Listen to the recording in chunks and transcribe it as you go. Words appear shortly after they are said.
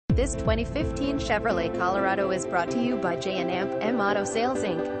This 2015 Chevrolet Colorado is brought to you by J&M Auto Sales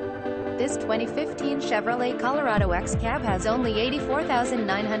Inc. This 2015 Chevrolet Colorado X Cab has only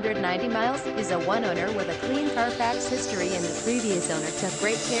 84,990 miles, is a one-owner with a clean Carfax history, and the previous owner took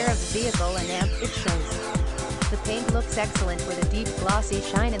great care of the vehicle and it shows. The paint looks excellent with a deep glossy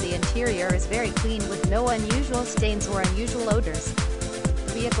shine, and the interior is very clean with no unusual stains or unusual odors.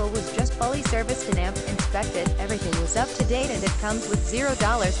 The vehicle was just fully serviced and inspected. Everything was up to date, and it comes with $0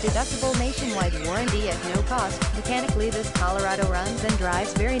 deductible nationwide warranty at no cost. Mechanically, this Colorado runs and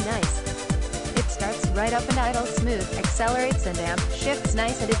drives very nice. It starts right up and idles smooth, accelerates and shifts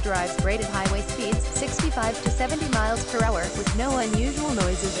nice, and it drives great at highway speeds, 65 to 70 miles per hour, with no unusual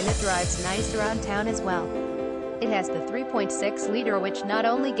noises, and it drives nice around town as well. It has the 3.6-liter, which not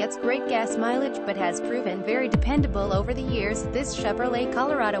only gets great gas mileage but has proven very dependable over the years. This Chevrolet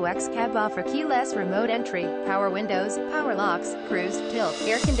Colorado X Cab offers keyless remote entry, power windows, power locks, cruise, tilt,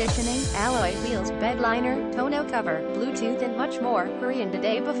 air conditioning, alloy wheels, bed liner, tonneau cover, Bluetooth, and much more. Hurry in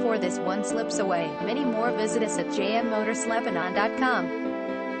today before this one slips away. Many more. Visit us at jmmotorslebanon.com.